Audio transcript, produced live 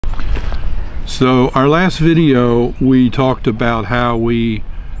So our last video, we talked about how we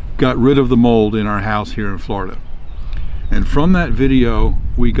got rid of the mold in our house here in Florida. And from that video,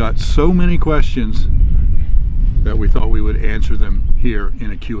 we got so many questions that we thought we would answer them here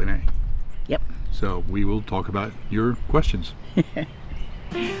in a Q&A. Yep. So we will talk about your questions. Hey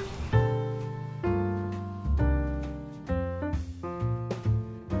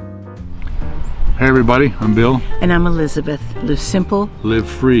everybody, I'm Bill. And I'm Elizabeth. Live simple. Live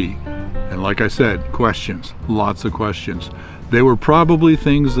free. And like I said, questions, lots of questions. They were probably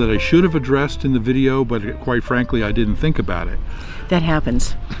things that I should have addressed in the video, but quite frankly, I didn't think about it. That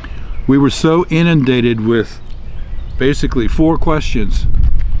happens. We were so inundated with basically 4 questions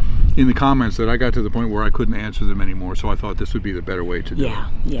in the comments that I got to the point where I couldn't answer them anymore. So I thought this would be the better way to do it.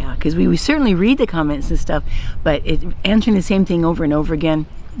 Yeah, because we certainly read the comments and stuff, but answering the same thing over and over again,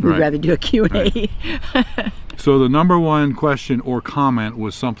 we'd rather do a Q&A. Right. So the number one question or comment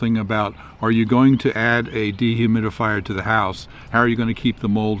was something about, are you going to add a dehumidifier to the house? How are you going to keep the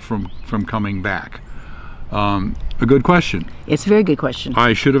mold from coming back? A good question. It's a very good question.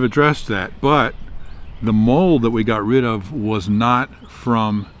 I should have addressed that, but the mold that we got rid of was not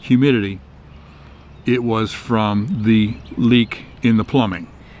from humidity. It was from the leak in the plumbing.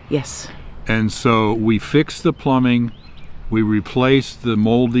 Yes. And so we fixed the plumbing, we replaced the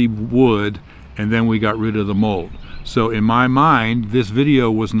moldy wood, and then we got rid of the mold. So in my mind, this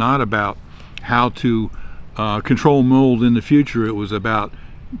video was not about how to control mold in the future. It was about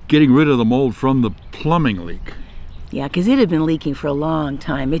getting rid of the mold from the plumbing leak. Yeah, because it had been leaking for a long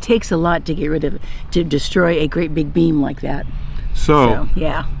time. It takes a lot to get rid of it, to destroy a great big beam like that. So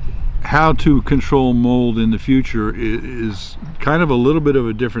yeah. How to control mold in the future is kind of a little bit of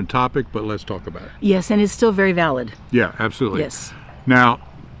a different topic, but let's talk about it. Yes, and it's still very valid. Yeah, absolutely. Yes. Now,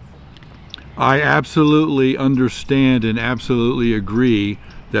 I absolutely understand and absolutely agree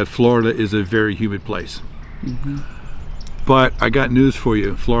that Florida is a very humid place. Mm-hmm. But I got news for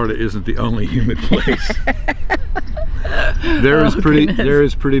you. Florida isn't the only humid place. There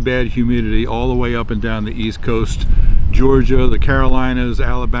is pretty bad humidity all the way up and down the East Coast. Georgia, the Carolinas,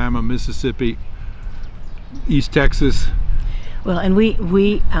 Alabama, Mississippi, East Texas. Well, and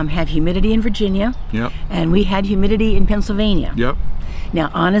we have humidity in Virginia. Yep. And we had humidity in Pennsylvania. Yep. Now,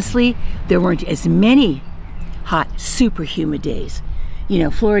 honestly, there weren't as many hot, super humid days. You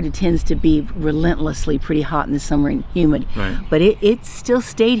know, Florida tends to be relentlessly pretty hot in the summer and humid. Right. But it still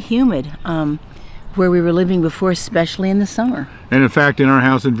stayed humid where we were living before, especially in the summer. And in fact, in our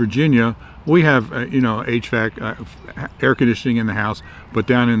house in Virginia, we have, HVAC, air conditioning in the house, but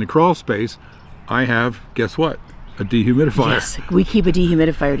down in the crawl space, I have, guess what? A dehumidifier. Yes, we keep a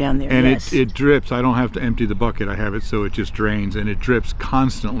dehumidifier down there. And yes. it drips. I don't have to empty the bucket. I have it so it just drains, and it drips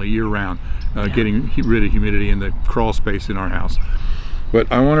constantly year round, getting rid of humidity in the crawl space in our house.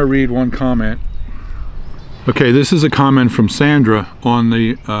 But I want to read one comment. Okay, this is a comment from Sandra on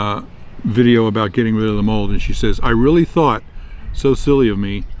the video about getting rid of the mold, and she says, I really thought, so silly of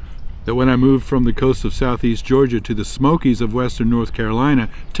me, that when I moved from the coast of southeast Georgia to the Smokies of western North Carolina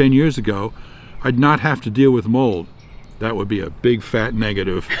 10 years ago, I'd not have to deal with mold. That would be a big fat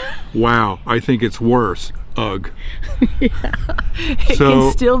negative. Wow, I think it's worse. Ugh. Yeah. It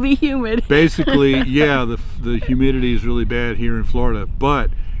can still be humid. Basically, yeah, the humidity is really bad here in Florida, but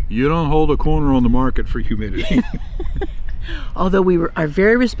you don't hold a corner on the market for humidity. Although we are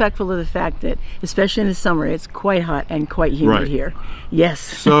very respectful of the fact that, especially in the summer, it's quite hot and quite humid here. Yes.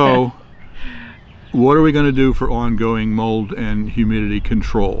 So, what are we going to do for ongoing mold and humidity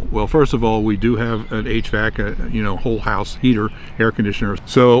control? Well, first of all, we do have an HVAC, whole house heater, air conditioner.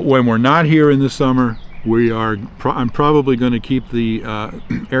 So when we're not here in the summer, I'm probably going to keep the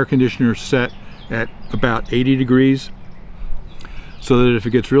air conditioner set at about 80 degrees, so that if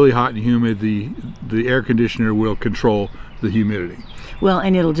it gets really hot and humid, the air conditioner will control the humidity. Well,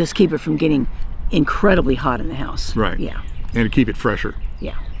 and it'll just keep it from getting incredibly hot in the house. Right. Yeah. And keep it fresher.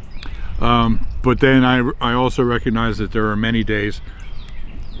 Yeah. But then I also recognize that there are many days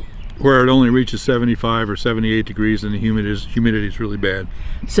where it only reaches 75 or 78 degrees and the humidity is really bad.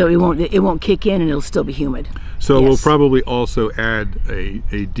 So it won't kick in and it'll still be humid. So we'll probably also add a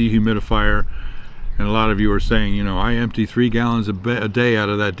dehumidifier. And a lot of you are saying, I empty 3 gallons a day out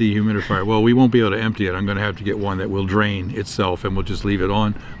of that dehumidifier. Well, we won't be able to empty it. I'm going to have to get one that will drain itself, and we'll just leave it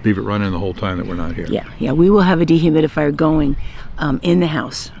running the whole time that we're not here. Yeah, we will have a dehumidifier going in the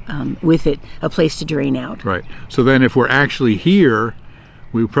house with it, a place to drain out. Right. So then if we're actually here,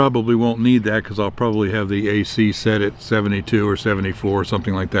 we probably won't need that, because I'll probably have the AC set at 72 or 74 or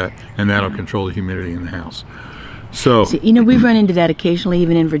something like that, and that'll control the humidity in the house. So, you know, we've run into that occasionally,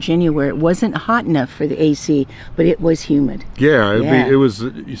 even in Virginia, where it wasn't hot enough for the AC, but it was humid. yeah, it was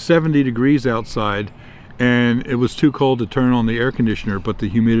 70 degrees outside, and it was too cold to turn on the air conditioner, but the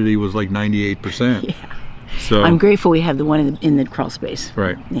humidity was like 98%. Yeah. So I'm grateful we have the one in the crawl space.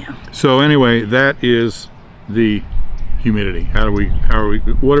 right. Yeah. So anyway, that is the humidity.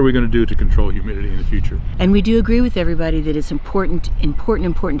 What are we going to do to control humidity in the future? And we do agree with everybody that it's important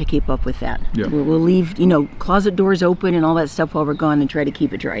to keep up with that. Yeah. We'll leave, you know, closet doors open and all that stuff while we're gone and try to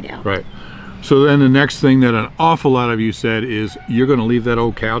keep it dried out. Right. So then the next thing that an awful lot of you said is, you're going to leave that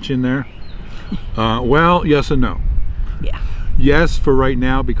old couch in there? Well, yes and no. Yeah. Yes, for right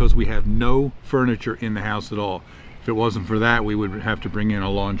now, because we have no furniture in the house at all. If it wasn't for that, we would have to bring in a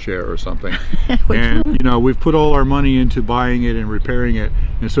lawn chair or something. And you know, we've put all our money into buying it and repairing it,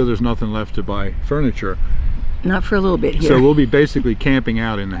 and so there's nothing left to buy furniture. Not for a little bit here. So we'll be basically camping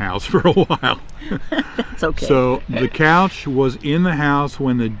out in the house for a while. That's okay. So the couch was in the house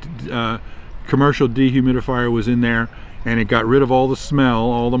when the commercial dehumidifier was in there, and it got rid of all the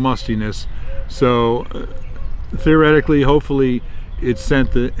smell, all the mustiness. So theoretically, hopefully, it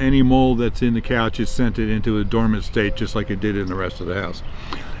sent any mold that's in the couch, it sent it into a dormant state, just like it did in the rest of the house.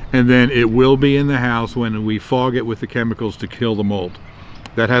 And then it will be in the house when we fog it with the chemicals to kill the mold.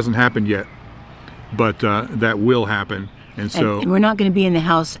 That hasn't happened yet, but that will happen. And so, and we're not going to be in the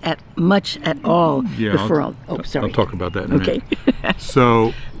house much at all before I'll talk about that in a minute. Okay.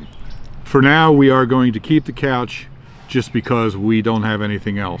 So for now, we are going to keep the couch just because we don't have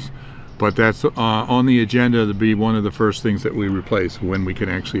anything else. But that's on the agenda to be one of the first things that we replace when we can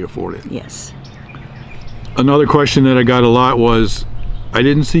actually afford it. Yes. Another question that I got a lot was, I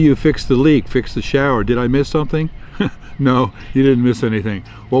didn't see you fix the leak, fix the shower. Did I miss something? No, you didn't miss anything.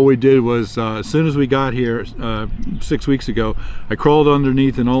 What we did was, as soon as we got here 6 weeks ago, I crawled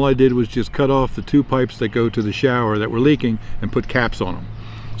underneath, and all I did was just cut off the 2 pipes that go to the shower that were leaking and put caps on them.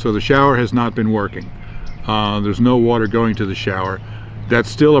 So the shower has not been working. There's no water going to the shower. That's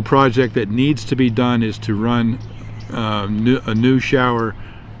still a project that needs to be done, is to run a new shower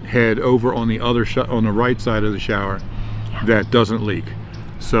head over on the on the right side of the shower that doesn't leak.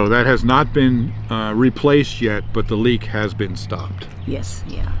 So that has not been replaced yet, but the leak has been stopped. Yes,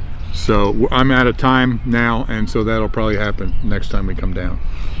 yeah. So I'm out of time now, and so that'll probably happen next time we come down.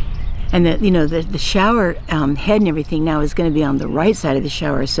 And the shower head and everything now is going to be on the right side of the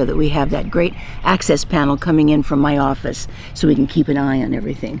shower, so that we have that great access panel coming in from my office, so we can keep an eye on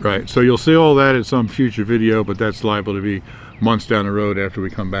everything. Right. So you'll see all that in some future video, but that's liable to be months down the road after we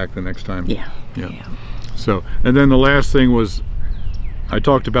come back the next time. Yeah. Yeah. So, and then the last thing was, I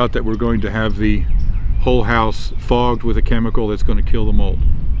talked about that we're going to have the whole house fogged with a chemical that's going to kill the mold.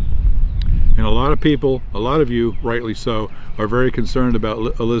 And a lot of people, a lot of you, rightly so, are very concerned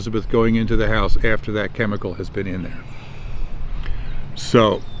about Elizabeth going into the house after that chemical has been in there.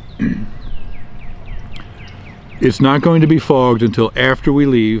 So, it's not going to be fogged until after we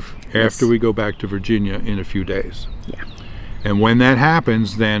leave, after we go back to Virginia in a few days. Yeah. And when that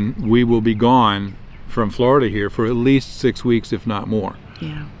happens, then we will be gone from Florida here for at least 6 weeks, if not more.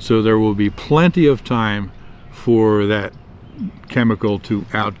 Yeah. So there will be plenty of time for that chemical to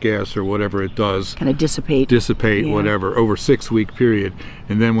outgas or whatever it does, kind of dissipate, yeah, whatever, over a 6-week period.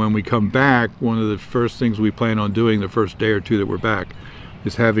 And then when we come back, one of the first things we plan on doing the first day or two that we're back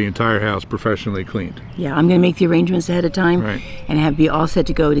is have the entire house professionally cleaned. Yeah, I'm going to make the arrangements ahead of time, right, and be all set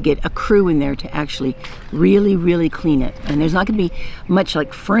to go to get a crew in there to actually really clean it. And there's not going to be much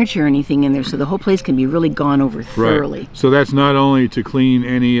like furniture or anything in there, so the whole place can be really gone over thoroughly. Right. So that's not only to clean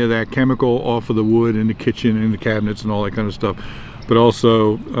any of that chemical off of the wood in the kitchen and the cabinets and all that kind of stuff, but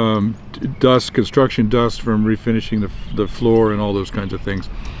also dust, construction dust from refinishing the floor and all those kinds of things.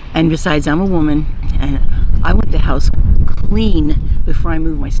 And besides, I'm a woman, and I want the house clean before I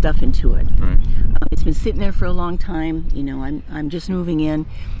move my stuff into it. Right. It's been sitting there for a long time. You know, I'm just moving in.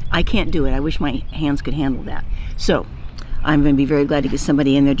 I can't do it. I wish my hands could handle that. So I'm going to be very glad to get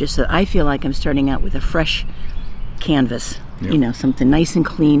somebody in there, just so I feel like I'm starting out with a fresh canvas. Yep. You know, something nice and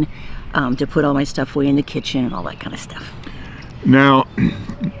clean to put all my stuff away in the kitchen and all that kind of stuff. Now,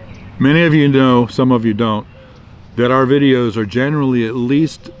 many of you know, some of you don't, that our videos are generally at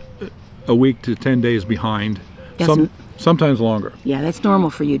least a week to 10 days behind, sometimes longer. Yeah, that's normal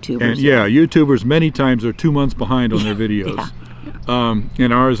for YouTubers. And yeah, YouTubers many times are 2 months behind on their videos. Yeah.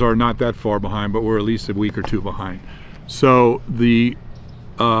 And ours are not that far behind, but we're at least a week or two behind. So the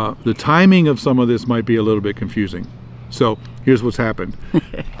timing of some of this might be a little bit confusing. So here's what's happened.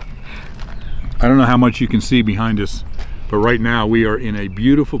 I don't know how much you can see behind us, but right now we are in a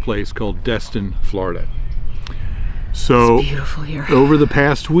beautiful place called Destin, Florida. So it's beautiful here. Over the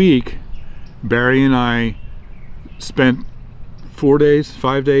past week, Barry and I spent 4 days,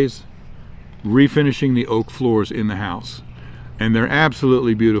 5 days refinishing the oak floors in the house, and they're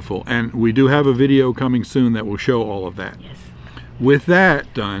absolutely beautiful. And we do have a video coming soon that will show all of that. Yes. With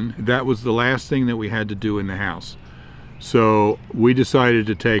that done, that was the last thing that we had to do in the house. So we decided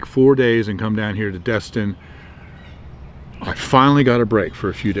to take 4 days and come down here to Destin. I finally got a break for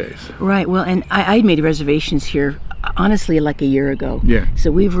a few days. Right. Well, and I made reservations here, honestly, like a year ago. Yeah.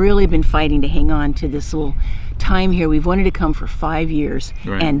 So we've really been fighting to hang on to this little time here. We've wanted to come for 5 years,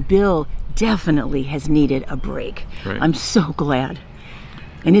 Right. and Bill definitely has needed a break. Right. I'm so glad.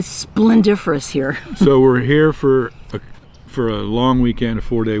 And it's splendiferous here. So we're here for a long weekend, a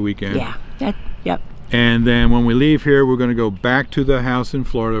 4-day weekend. Yeah. Yep. And then when we leave here, we're going to go back to the house in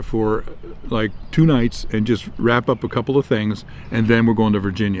Florida for like 2 nights and just wrap up a couple of things, and then we're going to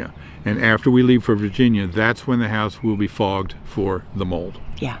Virginia. And after we leave for Virginia, that's when the house will be fogged for the mold.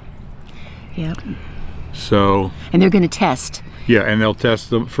 Yeah. Yep. So. And they're going to test. Yeah, and they'll test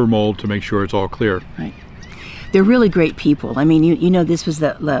them for mold to make sure it's all clear. Right. They're really great people. I mean, you know, this was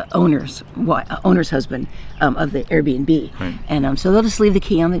the owner's husband of the Airbnb, Right. And so they'll just leave the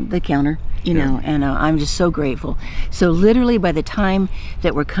key on the counter, you know. And I'm just so grateful. So literally, by the time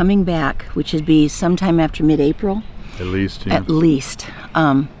that we're coming back, which would be sometime after mid-April, At least. Yeah. at least,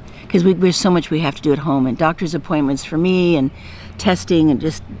 because there's so much we have to do at home, and doctor's appointments for me, and testing, and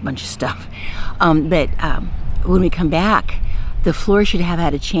just a bunch of stuff. But when we come back, the floor should have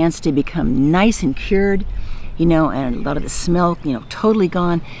had a chance to become nice and cured, you know, and a lot of the smell, you know, totally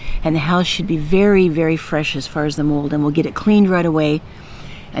gone, and the house should be very, very fresh as far as the mold, and we'll get it cleaned right away.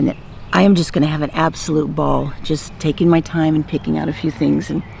 And then I am just going to have an absolute ball, just taking my time and picking out a few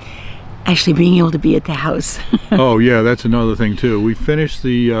things and actually being able to be at the house. Oh yeah, that's another thing too. We finished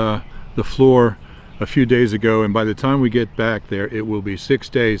the floor a few days ago, and by the time we get back there, it will be 6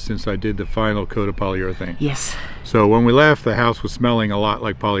 days since I did the final coat of polyurethane. Yes. So when we left, the house was smelling a lot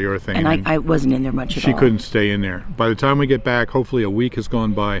like polyurethane. And I wasn't in there much at all. She couldn't stay in there. By the time we get back, hopefully a week has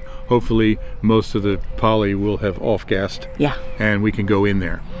gone by. Hopefully most of the poly will have off-gassed. Yeah. And we can go in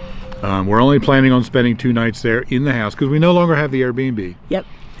there. We're only planning on spending 2 nights there in the house because we no longer have the Airbnb. Yep.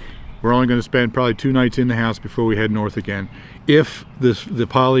 We're only going to spend probably 2 nights in the house before we head north again. If the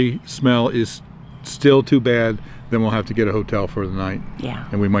poly smell is still too bad, then we'll have to get a hotel for the night. Yeah.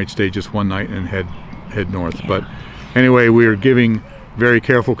 And we might stay just 1 night and head north. Yeah. But anyway, we are giving very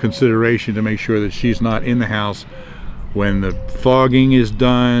careful consideration to make sure that she's not in the house when the fogging is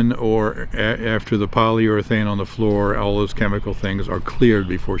done, or after the polyurethane on the floor. All those chemical things are cleared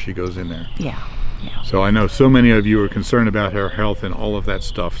before she goes in there. Yeah. Yeah. So I know so many of you are concerned about her health and all of that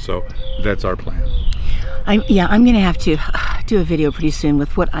stuff, so that's our plan. I'm going to have to do a video pretty soon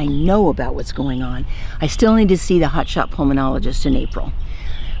with what I know about what's going on. I still need to see the hotshot pulmonologist in April.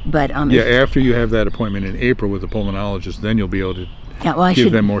 But yeah, after you have that appointment in April with the pulmonologist, then you'll be able to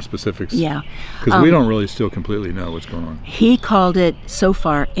give them more specifics. Yeah. Because we don't really still completely know what's going on. He called it, so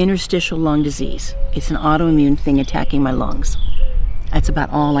far, interstitial lung disease. It's an autoimmune thing attacking my lungs. That's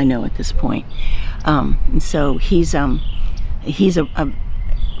about all I know at this point. And so he's well,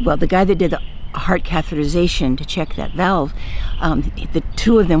 the guy that did the heart catheterization to check that valve, the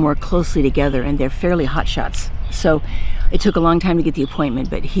two of them work closely together, and they're fairly hot shots. So it took a long time to get the appointment,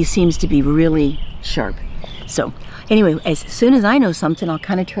 but he seems to be really sharp. So anyway, as soon as I know something, I'll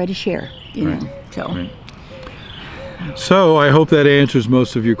kind of try to share, you know. So. Right. So I hope that answers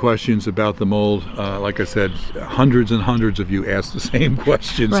most of your questions about the mold. Like I said, hundreds and hundreds of you asked the same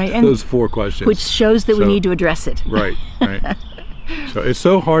questions, right, those 4 questions. Which shows that we need to address it. Right, right. So it's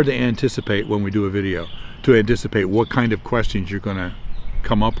so hard to anticipate when we do a video, to anticipate what kind of questions you're going to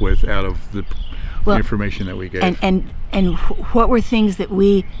come up with out of the information that we gave. And what were things that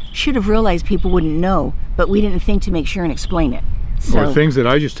we should have realized people wouldn't know, but we didn't think to make sure and explain it. So, or things that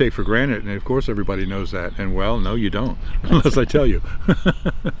I just take for granted, and of course everybody knows that. And well, no, you don't, unless I tell you.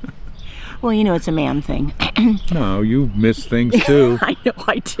 Well, you know, it's a man thing. No, you miss things too. I know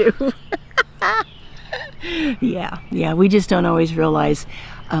I do. Yeah, we just don't always realize.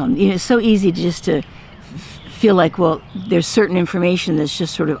 You know, it's so easy just to feel like, well, there's certain information that's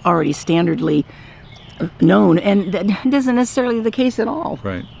just sort of already standardly known, and that isn't necessarily the case at all.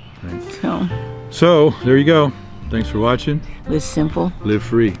 Right. So there you go. Thanks for watching. Live simple. Live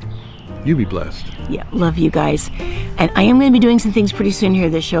free. You be blessed. Yeah, love you guys. And I am going to be doing some things pretty soon here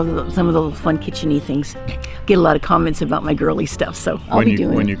that show some of the fun kitchen-y things. Get a lot of comments about my girly stuff, so I'll be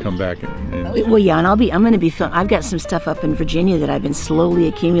doing it. When you come back. Well, yeah, and I'm going to be filming. I've got some stuff up in Virginia that I've been slowly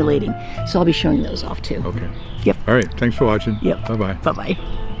accumulating, so I'll be showing those off too. Okay. Yep. All right. Thanks for watching. Yep. Bye-bye.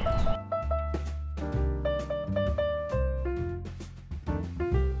 Bye-bye.